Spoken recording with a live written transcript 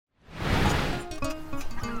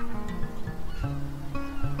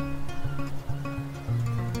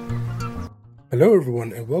Hello,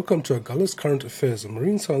 everyone, and welcome to Agulhas Current Affairs, a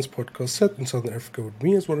marine science podcast set in Southern Africa with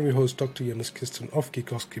me as one of your hosts, Dr. Jonas Kirsten of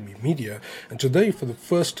Geekoscopy Media. And today, for the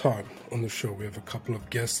first time on the show, we have a couple of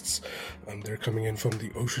guests. They're coming in from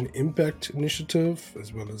the Ocean Impact Initiative,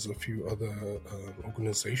 as well as a few other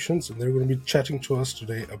organizations, and they're going to be chatting to us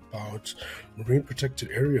today about marine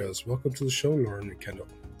protected areas. Welcome to the show, Lauren and Kendall.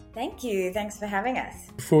 Thank you. Thanks for having us.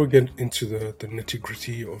 Before we get into the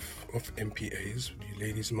nitty-gritty of MPAs, would you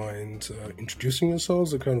ladies mind introducing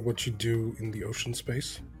yourselves and kind of what you do in the ocean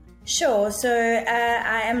space? Sure. So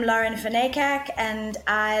I am Lauren van Eyck, and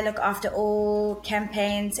I look after all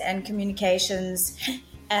campaigns and communications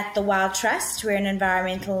at the Wild Trust. We're an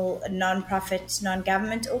environmental, non-profit,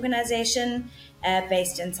 non-government organization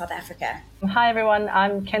based in South Africa. Hi, everyone.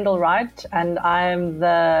 I'm Kendall Wright, and I'm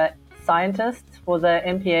the scientist for the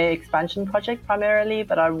MPA expansion project primarily,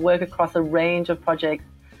 but I work across a range of projects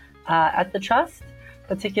at the Trust,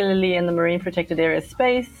 particularly in the marine protected area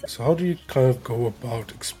space. So how do you kind of go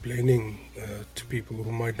about explaining to people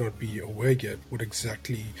who might not be aware yet what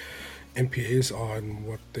exactly MPAs are and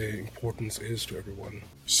what their importance is to everyone?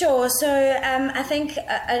 Sure. So I think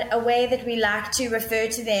a way that we like to refer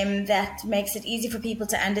to them that makes it easy for people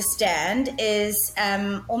to understand is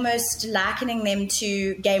almost likening them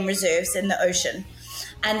to game reserves in the ocean,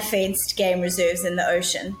 unfenced game reserves in the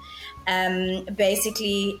ocean.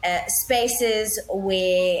 Basically spaces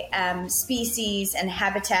where species and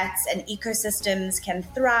habitats and ecosystems can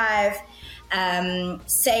thrive,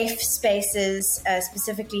 safe spaces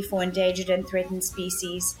specifically for endangered and threatened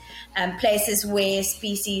species, places where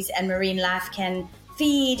species and marine life can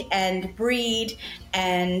feed and breed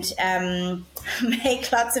and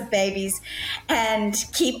make lots of babies and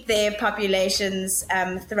keep their populations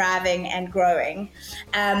thriving and growing.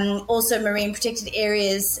 Also, marine protected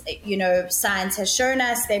areas, science has shown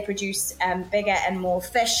us they produce bigger and more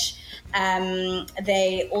fish.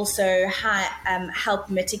 They also help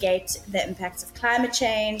mitigate the impacts of climate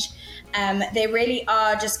change. They really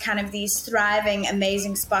are just kind of these thriving,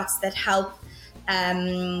 amazing spots that help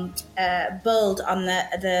build on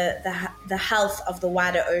the health of the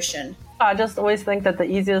wider ocean. I just always think that the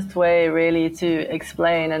easiest way really to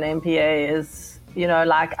explain an MPA is,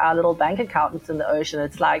 like our little bank account in the ocean.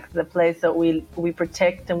 It's like the place that we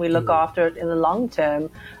protect and we look after it in the long term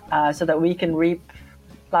so that we can reap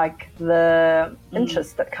like the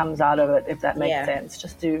interest that comes out of it, if that makes sense,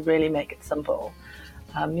 just to really make it simple.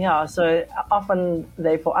 So often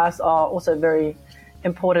they for us are also very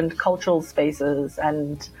important cultural spaces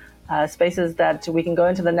and spaces that we can go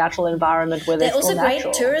into the natural environment where they're also great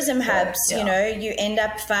natural. tourism hubs. You end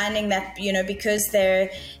up finding that because they're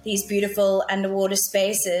these beautiful underwater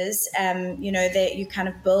spaces, that you kind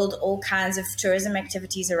of build all kinds of tourism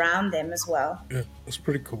activities around them as well. Yeah, that's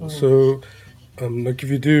pretty cool. So like if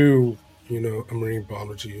you do a marine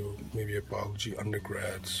biology or maybe a biology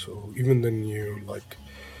undergrad, so even the new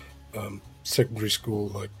secondary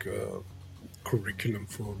school curriculum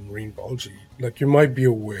for marine biology, you might be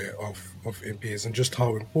aware of MPAs and just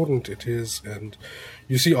how important it is, and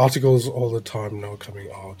you see articles all the time now coming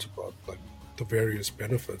out about the various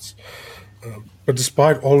benefits, but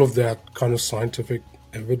despite all of that kind of scientific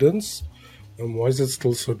evidence, why is it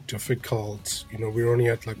still so difficult? We're only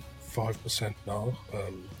at 5% now,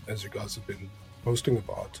 as you guys have been posting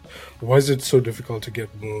about. Why is it so difficult to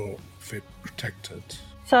get more of it protected?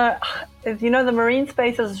 So, the marine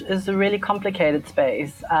space is a really complicated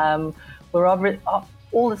space. We're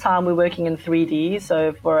all the time we're working in 3D.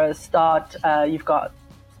 So for a start, you've got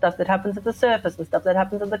stuff that happens at the surface and stuff that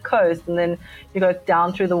happens at the coast, and then you go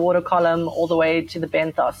down through the water column all the way to the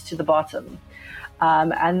benthos, to the bottom.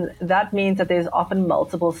 And that means that there's often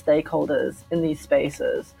multiple stakeholders in these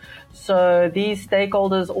spaces. So these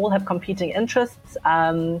stakeholders all have competing interests.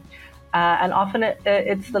 And often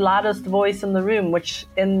it's the loudest voice in the room, which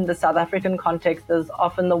in the South African context is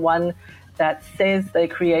often the one that says they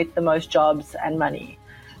create the most jobs and money.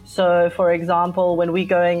 So, for example, when we're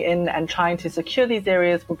going in and trying to secure these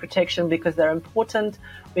areas for protection because they're important,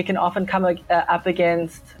 we can often come up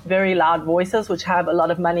against very loud voices which have a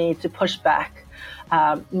lot of money to push back.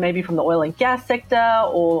 Maybe from the oil and gas sector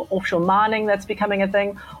or offshore mining that's becoming a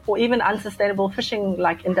thing, or even unsustainable fishing,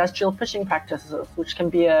 like industrial fishing practices, which can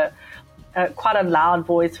be quite a loud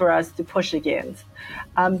voice for us to push against.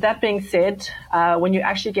 That being said, when you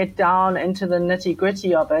actually get down into the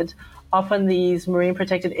nitty-gritty of it, often these marine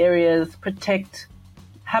protected areas protect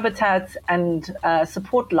habitats and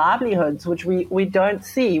support livelihoods, which we don't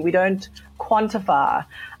see, we don't quantify.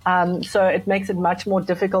 So it makes it much more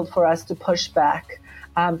difficult for us to push back.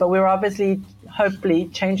 But we're obviously, hopefully,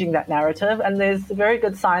 changing that narrative. And there's very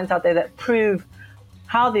good science out there that prove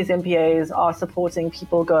how these MPAs are supporting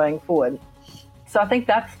people going forward. So I think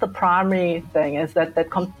that's the primary thing, is that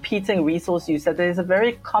competing resource use, that there's a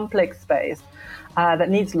very complex space that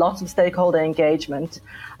needs lots of stakeholder engagement.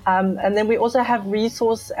 And then we also have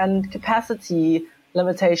resource and capacity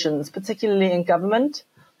limitations, particularly in government.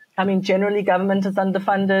 I mean, generally government is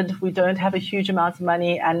underfunded. We don't have a huge amount of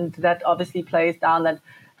money, and that obviously plays down that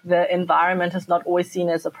the environment is not always seen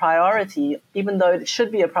as a priority, even though it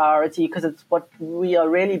should be a priority because it's what we are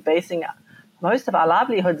really basing most of our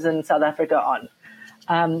livelihoods in South Africa on.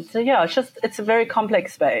 It's a very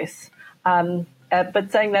complex space.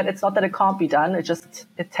 But saying that, it's not that it can't be done.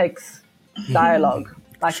 It takes dialogue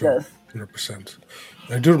like sure, this. 100%.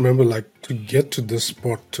 I do remember, to get to this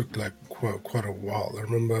spot took quite a while. I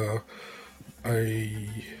remember I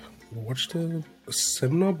watched a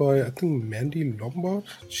seminar by, I think, Mandy Lombard.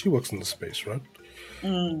 She works in the space, right?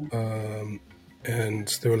 And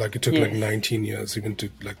they were it took 19 years even to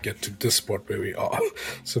get to this spot where we are.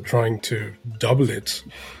 So trying to double it,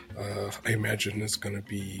 I imagine, is going to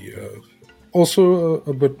be also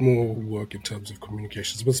a bit more work in terms of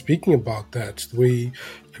communications. But speaking about that, the way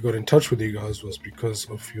I got in touch with you guys was because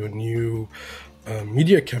of your new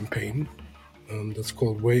media campaign that's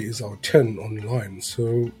called Where Is Our 10 online.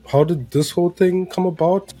 So how did this whole thing come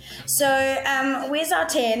about? So Where's Our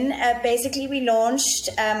 10? Basically, we launched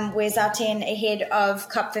Where's Our 10 ahead of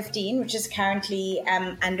COP15, which is currently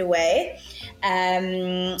underway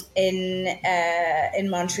in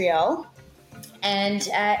Montreal. And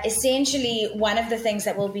essentially, one of the things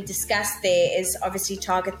that will be discussed there is obviously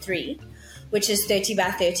Target 3, which is 30 by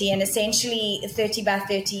 30. And essentially, 30 by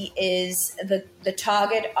 30 is the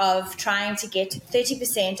target of trying to get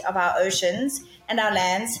 30% of our oceans and our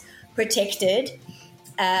lands protected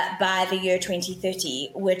by the year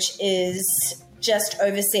 2030, which is just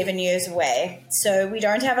over 7 years away. So we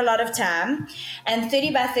don't have a lot of time. And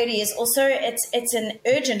 30 by 30 is also, it's an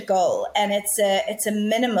urgent goal, and it's a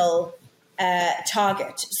minimal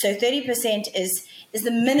target. So 30% is the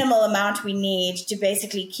minimal amount we need to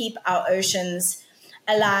basically keep our oceans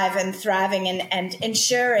alive and thriving and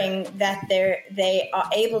ensuring that they are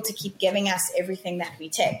able to keep giving us everything that we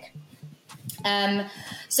take.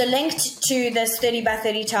 So linked to this 30 by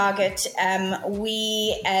 30 target,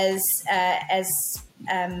 we as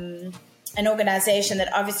an organization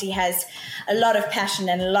that obviously has a lot of passion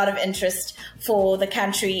and a lot of interest for the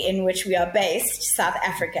country in which we are based, South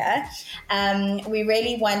Africa. We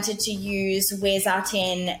really wanted to use Where's Our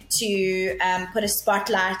 10 to put a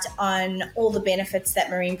spotlight on all the benefits that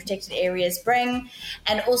marine protected areas bring,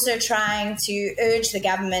 and also trying to urge the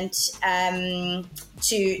government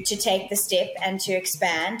to take the step and to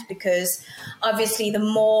expand, because obviously the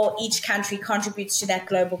more each country contributes to that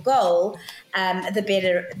global goal, the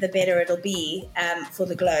better it'll be for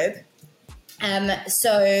the globe.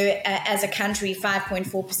 So as a country,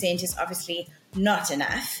 5.4% is obviously not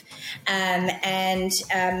enough. And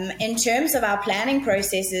in terms of our planning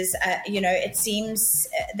processes, it seems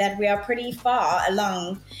that we are pretty far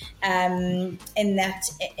along in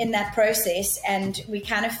that process, and we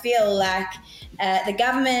kind of feel like the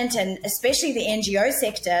government and especially the NGO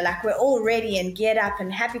sector, we're all ready and geared up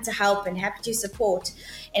and happy to help and happy to support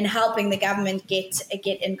in helping the government get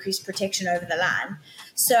increased protection over the line.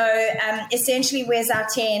 So essentially, Where's Our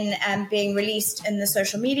 10 being released in the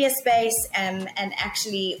social media space and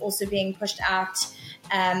actually also being pushed out,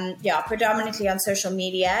 predominantly on social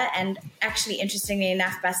media, and actually, interestingly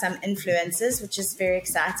enough, by some influencers, which is very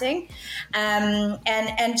exciting.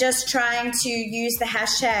 And just trying to use the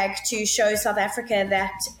hashtag to show South Africa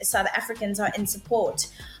that South Africans are in support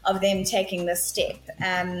of them taking this step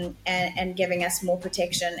and giving us more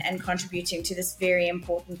protection and contributing to this very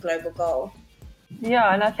important global goal.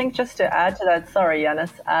 Yeah, and I think just to add to that, sorry,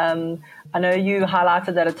 Yanis, I know you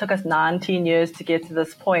highlighted that it took us 19 years to get to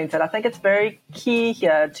this point, and I think it's very key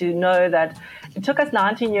here to know that it took us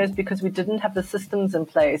 19 years because we didn't have the systems in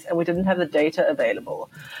place and we didn't have the data available.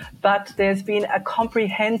 But there's been a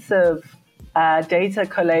comprehensive data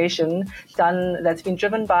collation done that's been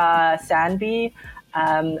driven by SANBI,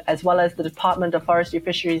 as well as the Department of Forestry,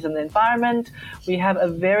 Fisheries and the Environment. We have a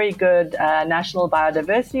very good national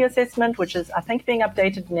biodiversity assessment, which is, I think, being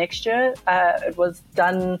updated next year. It was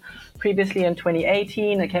done previously in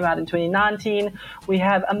 2018. It came out in 2019. We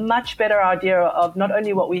have a much better idea of not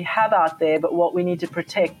only what we have out there, but what we need to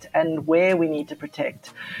protect and where we need to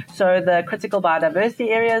protect. So the critical biodiversity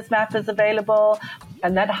areas map is available,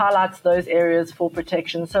 and that highlights those areas for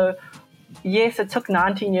protection. So yes, it took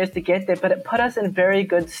 19 years to get there, but it put us in very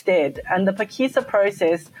good stead. And the Phakisa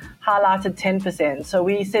process highlighted 10%. So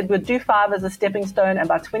we said we'd do 5 as a stepping stone, and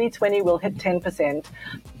by 2020 we'll hit 10%.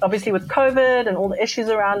 Obviously with COVID and all the issues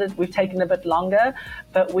around it, we've taken a bit longer,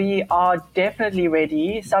 but we are definitely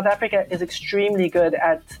ready. South Africa is extremely good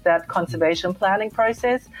at that conservation planning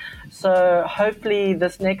process. So hopefully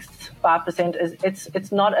this next 5%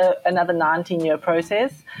 it's not another 19-year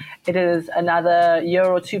process. It is another year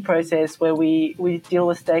or two process where we deal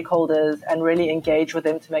with stakeholders and really engage with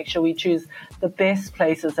them to make sure we choose the best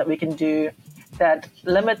places that we can do that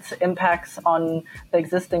limits impacts on the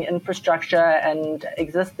existing infrastructure and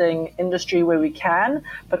existing industry where we can,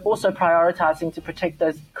 but also prioritizing to protect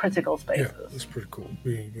those critical spaces. Yeah, that's pretty cool.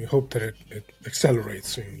 We hope that it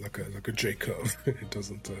accelerates, like a J curve. It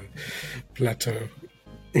doesn't plateau.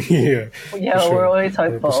 Yeah, sure. We're always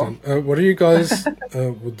hopeful. What are you guys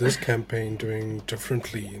with this campaign doing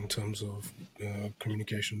differently in terms of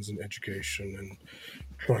communications and education and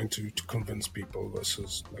trying to convince people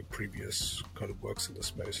versus like previous kind of works in the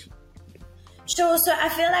space? Sure. So I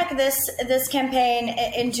feel like this campaign,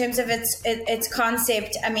 in terms of its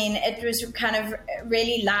concept, I mean, it was kind of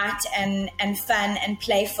really light and fun and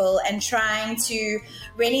playful, and trying to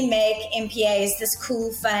really make MPAs this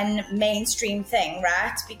cool, fun, mainstream thing,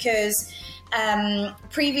 right? Because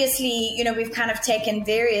previously, we've kind of taken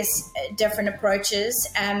various different approaches,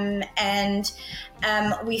 and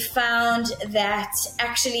we found that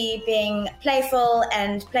actually being playful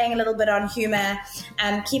and playing a little bit on humor,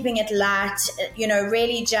 keeping it light,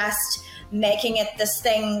 really just making it this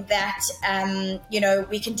thing that,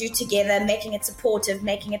 we can do together, making it supportive,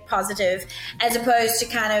 making it positive, as opposed to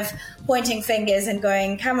kind of pointing fingers and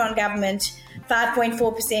going, come on, government,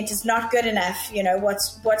 5.4% is not good enough.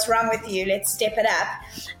 What's wrong with you? Let's step it up.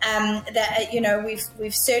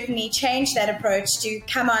 We've certainly changed that approach to,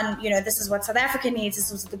 come on, this is what South Africa needs. This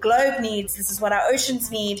is what the globe needs. This is what our oceans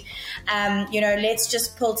need. Let's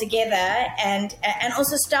just pull together and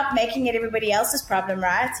also stop making it everybody else's problem,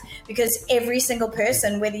 right? Because every single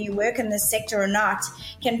person, whether you work in this sector or not,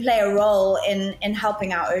 can play a role in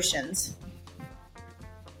helping our oceans.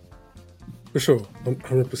 For sure,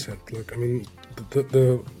 100%. Like, I mean,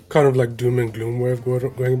 the kind of like doom and gloom way of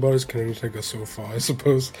going about it can only take us so far, I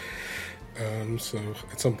suppose. So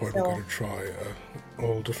at some point we've got to try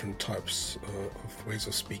all different types of ways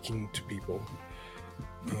of speaking to people.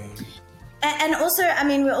 And also, I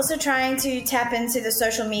mean, we're also trying to tap into the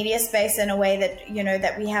social media space in a way that,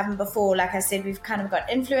 that we haven't before. Like I said, we've kind of got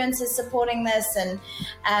influencers supporting this, and,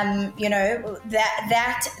 that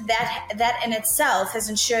in itself has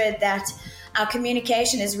ensured that our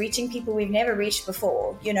communication is reaching people we've never reached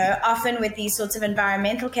before. Often with these sorts of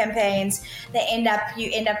environmental campaigns, you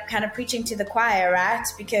end up kind of preaching to the choir, right?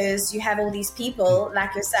 Because you have all these people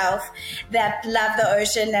like yourself that love the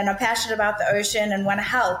ocean and are passionate about the ocean and want to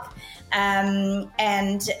help.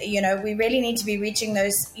 We really need to be reaching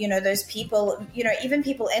those people, even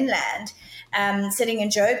people inland, sitting in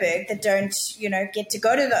Joburg that don't, get to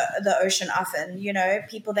go to the ocean often,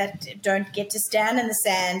 people that don't get to stand in the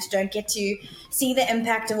sand, don't get to see the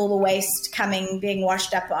impact of all the waste being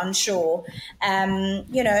washed up on shore.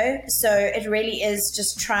 So it really is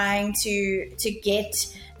just trying to get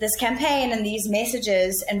this campaign and these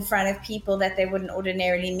messages in front of people that they wouldn't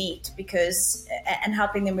ordinarily meet, and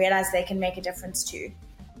helping them realize they can make a difference too.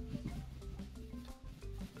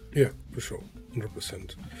 Yeah, for sure.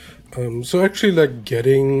 100%. So actually, like,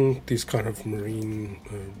 getting these kind of marine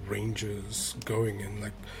ranges going and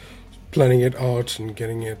like planning it out and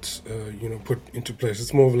getting it, put into place.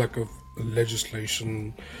 It's more of like a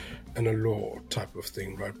legislation and a law type of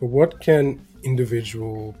thing, right? But what can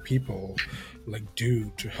individual people like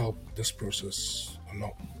do to help this process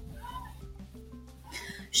along?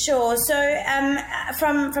 Sure. So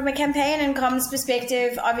from a campaign and comms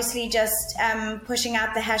perspective, obviously just pushing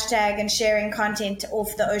out the hashtag and sharing content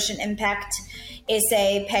off the Ocean Impact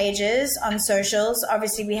SA pages on socials.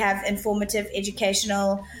 Obviously, we have informative,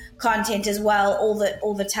 educational content as well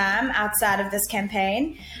all the time outside of this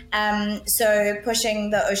campaign. So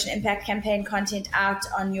pushing the Ocean Impact campaign content out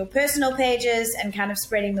on your personal pages and kind of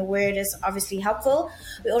spreading the word is obviously helpful.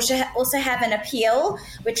 We also have an appeal.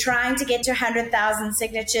 We're trying to get to 100,000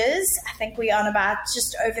 signatures. I think we're on about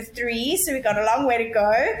just over 3, so we've got a long way to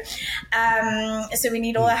go. So we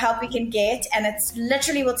need all the help we can get, and it's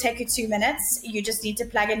literally will take you 2 minutes. You just need to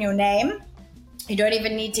plug in your name You don't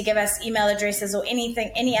even need to give us email addresses or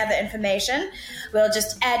any other information. We'll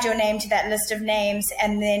just add your name to that list of names,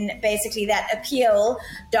 and then basically that appeal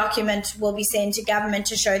document will be sent to government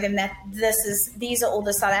to show them that these are all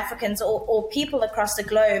the South Africans or people across the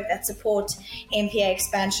globe that support MPA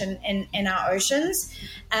expansion in our oceans.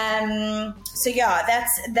 So yeah,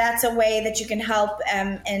 that's a way that you can help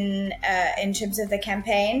in terms of the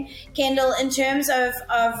campaign. Kendall, in terms of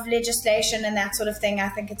legislation and that sort of thing, I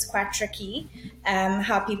think it's quite tricky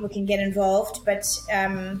how people can get involved, but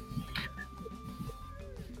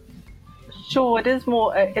sure,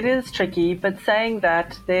 it is tricky, but saying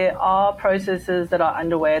that there are processes that are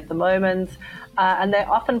underway at the moment, and they're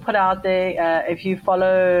often put out there. If you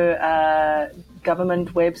follow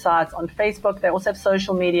government websites on Facebook, they also have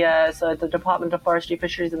social media, so the Department of Forestry,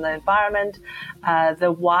 Fisheries and the Environment,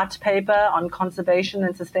 the white paper on conservation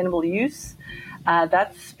and sustainable use,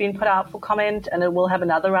 that's been put out for comment, and it will have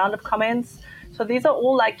another round of comments. So these are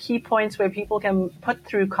all like key points where people can put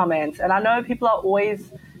through comments. And I know people are always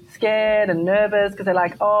scared and nervous because they're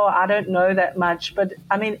like, oh, I don't know that much. But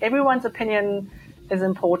I mean, everyone's opinion is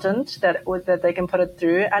important that they can put it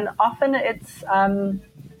through. And often it's,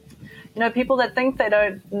 people that think they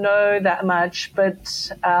don't know that much, but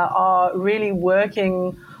are really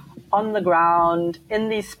working on the ground in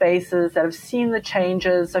these spaces that have seen the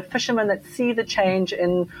changes. So fishermen that see the change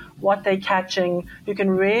in what they're catching, you can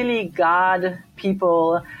really guide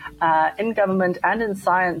people in government and in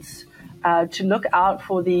science to look out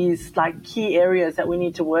for these like key areas that we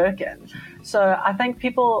need to work in. So I think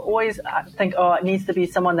people always think, oh, it needs to be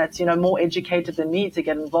someone that's, more educated than me to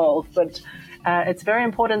get involved. But it's very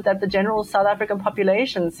important that the general South African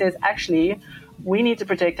population says, actually, we need to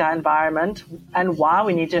protect our environment, and why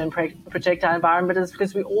we need to protect our environment is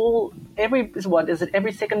because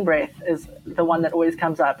every second breath is the one that always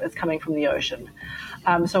comes up. It's coming from the ocean.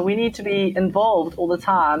 So we need to be involved all the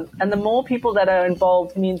time. And the more people that are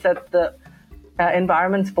involved means that the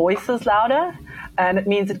environment's voice is louder, and it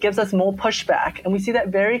means it gives us more pushback. And we see that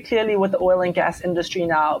very clearly with the oil and gas industry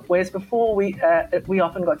now, whereas before we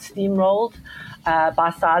often got steamrolled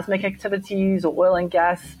by seismic activities or oil and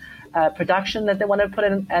gas production that they want to put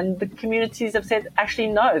in, and the communities have said, actually,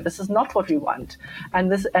 no, this is not what we want, and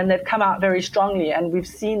they've come out very strongly, and we've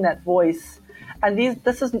seen that voice. And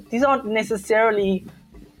these aren't necessarily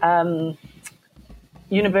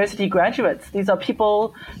university graduates. These are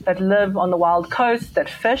people that live on the wild coast, that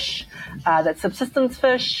fish, that subsistence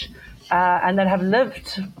fish, and that have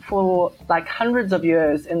lived for like hundreds of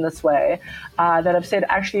years in this way, that have said,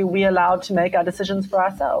 actually, we're allowed to make our decisions for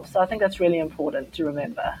ourselves. So I think that's really important to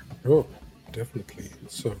remember. Oh, definitely.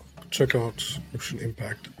 So check out Ocean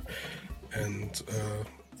Impact and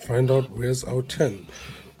find out where's our 10.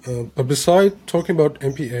 But beside talking about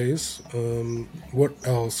MPAs, what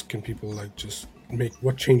else can people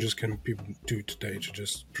what changes can people do today to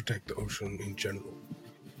just protect the ocean in general?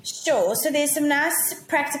 Sure. So there's some nice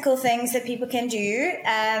practical things that people can do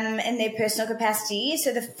in their personal capacity.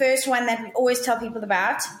 So the first one that we always tell people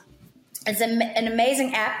about is an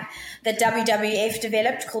amazing app that WWF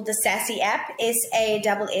developed called the SASSI app,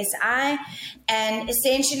 SASSI. And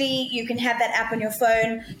essentially, you can have that app on your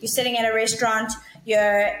phone. You're sitting at a restaurant,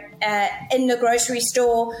 you're in the grocery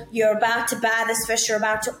store, you're about to buy this fish, you're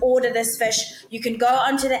about to order this fish. You can go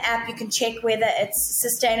onto the app, you can check whether it's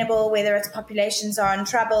sustainable, whether its populations are in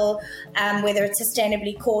trouble, whether it's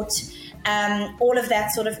sustainably caught. All of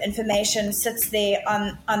that sort of information sits there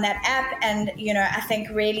on that app. And, I think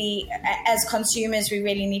really as consumers, we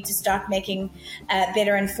really need to start making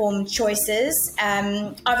better informed choices.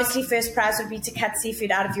 Obviously, first prize would be to cut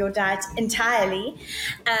seafood out of your diet entirely,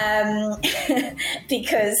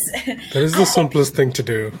 because that is the simplest thing to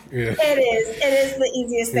do. Yeah. It is the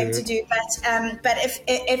easiest thing to do. But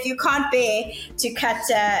if you can't bear to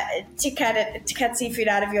cut seafood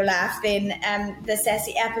out of your life, then the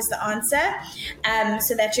SASSI app is the answer.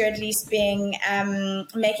 So that you're at least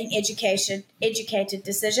making educated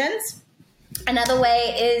decisions. Another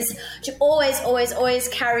way is to always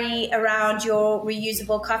carry around your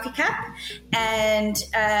reusable coffee cup and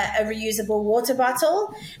a reusable water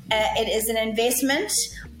bottle. It is an investment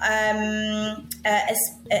in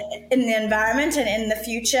the environment and in the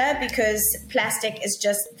future, because plastic is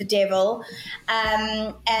just the devil.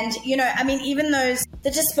 Even the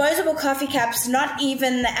disposable coffee cups, not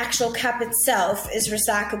even the actual cup itself is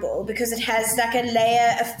recyclable, because it has like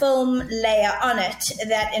a film layer on it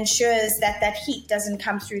that ensures that heat doesn't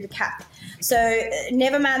come through the cup. So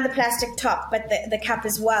never mind the plastic top, but the cup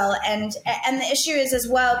as well. And the issue is as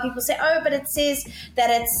well, people say, oh, but it says that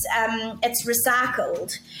it's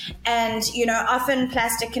recycled. And, often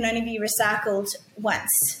plastic can only be recycled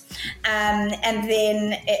once. And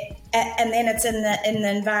then it's in the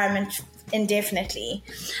environment indefinitely.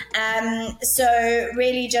 So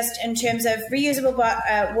really just in terms of reusable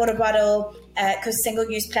water bottle, because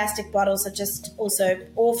single-use plastic bottles are just also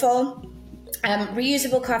awful.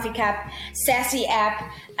 Reusable coffee cup, Sassy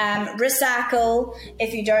app, recycle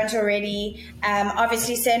if you don't already,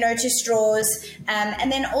 obviously say no to straws, and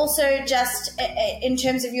then also just in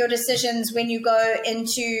terms of your decisions when you go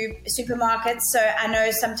into supermarkets. So I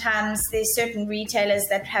know sometimes there's certain retailers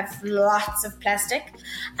that have lots of plastic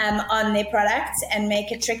on their products and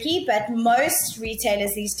make it tricky, but most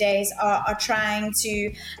retailers these days are trying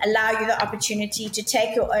to allow you the opportunity to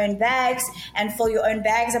take your own bags and fill your own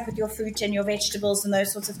bags up with your fruit and your vegetables and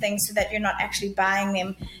those sorts of things, so that you're not actually buying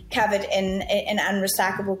them covered in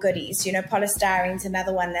unrecyclable goodies. Polystyrene's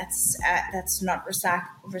another one that's not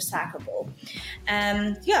recyclable.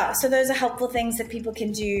 So those are helpful things that people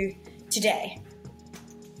can do today.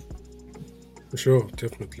 For sure,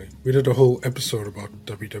 definitely. We did a whole episode about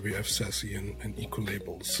WWF Sassy and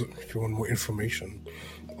eco-labels. So if you want more information,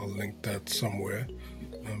 I'll link that somewhere.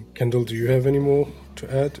 Kendall, do you have any more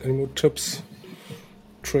to add? Any more tips,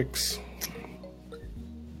 tricks?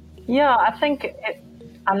 Yeah, I think,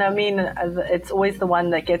 it's always the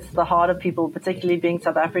one that gets the heart of people, particularly being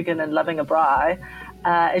South African and loving a braai.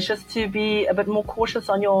 It's just to be a bit more cautious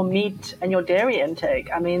on your meat and your dairy intake.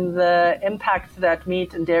 I mean, the impact that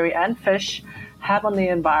meat and dairy and fish have on the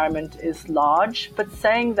environment is large, but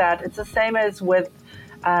saying that, it's the same as with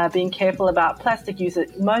being careful about plastic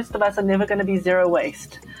usage. Most of us are never going to be zero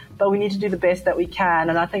waste, but we need to do the best that we can.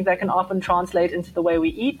 And I think that can often translate into the way we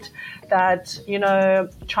eat, that,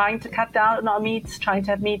 trying to cut down on our meats, trying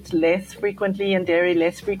to have meat less frequently and dairy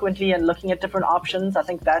less frequently, and looking at different options. I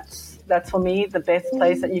think that's for me the best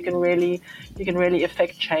place that you can really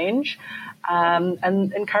affect change.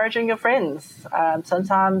 And encouraging your friends.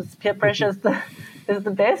 Sometimes peer pressure is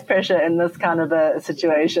the best pressure in this kind of a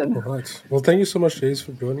situation. All right. Well, thank you so much, Days,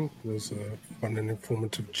 for joining. It was a fun and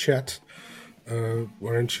informative chat.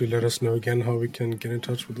 Why don't you let us know again how we can get in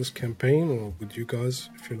touch with this campaign, or with you guys,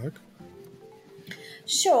 if you like?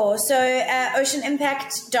 Sure. So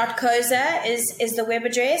oceanimpact.coza is the web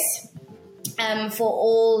address for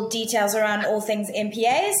all details around all things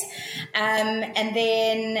MPAs. And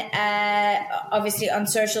then obviously on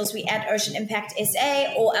socials, we at Ocean Impact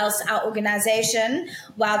SA, or else our organization,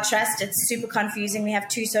 Wild Trust. It's super confusing. We have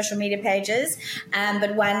 2 social media pages,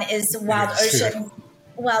 but one is Wild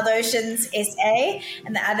Oceans SA,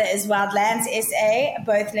 and the other is Wildlands SA,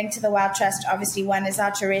 both linked to the Wild Trust. Obviously, one is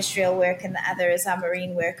our terrestrial work and the other is our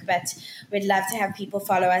marine work, but we'd love to have people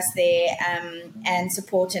follow us there and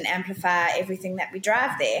support and amplify everything that we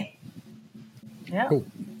drive there. Yeah. Cool.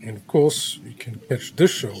 And of course, you can catch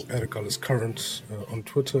this show, Atticala's Current, on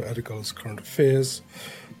Twitter, Atticala's Current Affairs,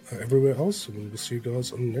 everywhere else. And we'll see you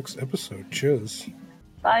guys on the next episode. Cheers.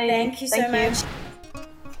 Bye. Thank you so much.